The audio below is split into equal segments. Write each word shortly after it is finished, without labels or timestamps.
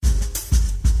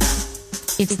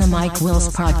It's the Mike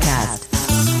Wills Podcast.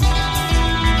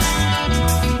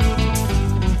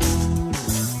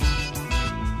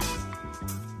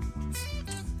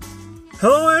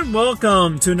 Hello and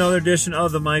welcome to another edition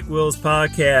of the Mike Wills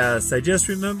Podcast. I just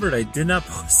remembered I did not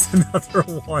post another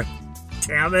one.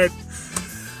 Damn it.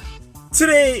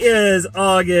 Today is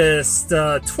August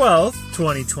 12th,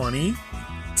 2020.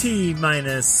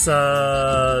 T-minus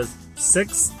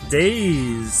 6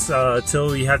 days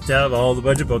till we have to have all the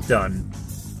budget book done.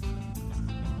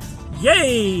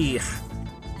 Yay!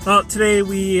 Well, today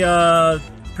we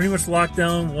pretty much locked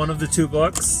down one of the two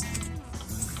books.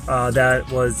 That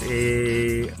was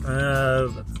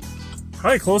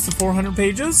probably close to 400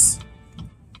 pages.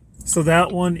 So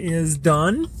that one is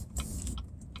done.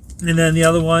 And then the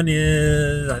other one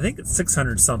is, I think it's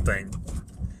 600 something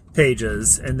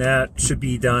pages. And that should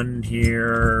be done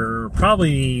here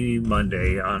probably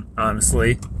Monday,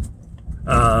 honestly.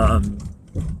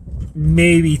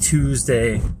 Maybe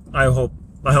Tuesday. I hope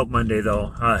Monday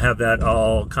though. I have that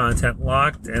all content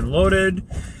locked and loaded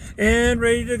and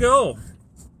ready to go.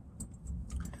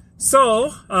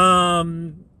 So,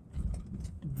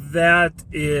 that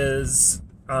is,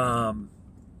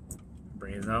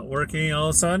 brain's not working all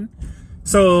of a sudden.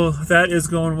 So, that is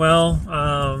going well.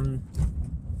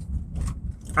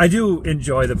 I do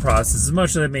enjoy the process. As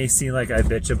much as it may seem like I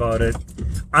bitch about it,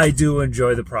 I do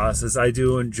enjoy the process. I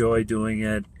do enjoy doing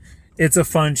it. It's a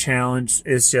fun challenge.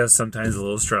 It's just sometimes a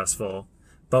little stressful.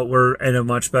 But we're in a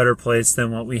much better place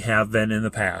than what we have been in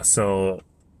the past. So,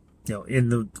 you know, in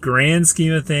the grand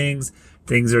scheme of things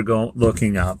are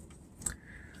looking up.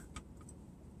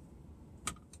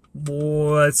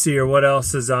 Let's see here. What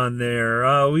else is on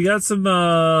there? We got some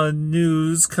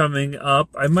news coming up.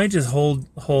 I might just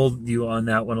hold you on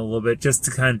that one a little bit, just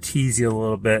to kind of tease you a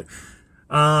little bit.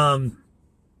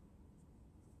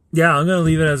 Yeah, I'm going to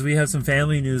leave it as we have some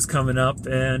family news coming up,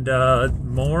 and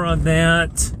more on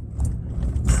that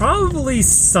probably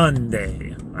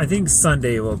Sunday. I think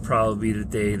Sunday will probably be the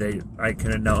day that I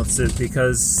can announce it,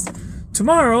 because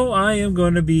tomorrow I am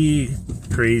going to be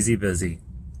crazy busy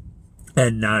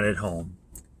and not at home.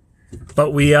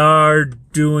 But we are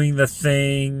doing the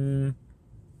thing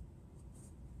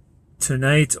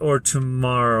tonight or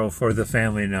tomorrow for the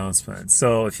family announcement.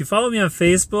 So if you follow me on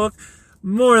Facebook,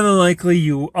 more than likely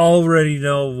you already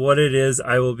know what it is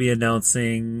I will be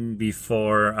announcing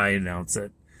before I announce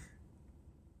it.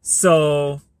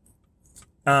 So,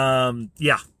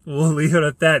 yeah, we'll leave it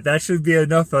at that. That should be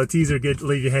enough teaser to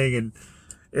leave you hanging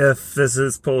if this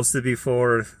is posted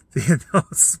before the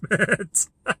announcement.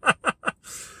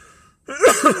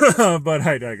 But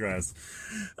I digress.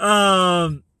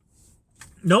 No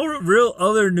real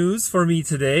other news for me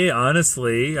today,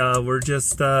 honestly. We're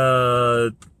just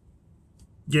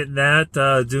getting that,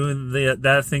 doing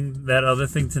that other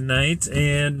thing tonight,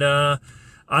 and I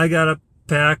gotta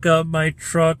pack up my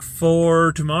truck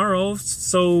for tomorrow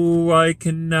so I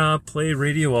can play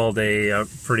radio all day,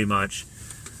 pretty much.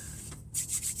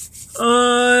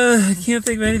 I can't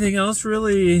think of anything else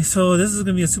really, so this is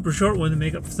gonna be a super short one to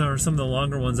make up for some of the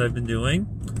longer ones I've been doing.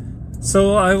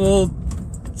 So I will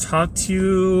talk to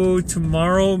you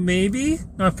tomorrow, maybe.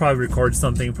 I'll probably record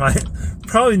something.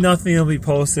 Probably nothing will be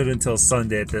posted until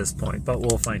Sunday at this point, but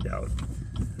we'll find out.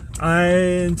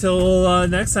 Until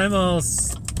next time, I'll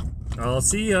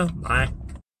see ya. Bye.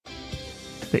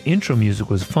 The intro music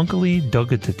was Funkily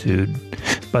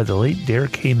Dugatitude by the late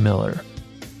Derek K. Miller.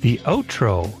 The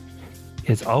outro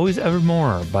is Always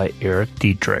Evermore by Eric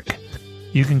Dietrich.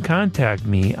 You can contact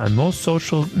me on most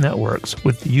social networks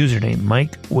with the username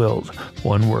Mike Wills,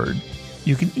 one word.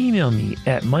 You can email me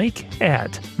at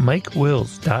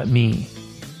mike@mikewills.me.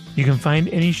 You can find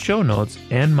any show notes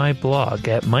and my blog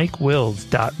at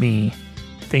mikewills.me.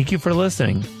 Thank you for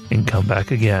listening, and come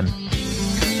back again.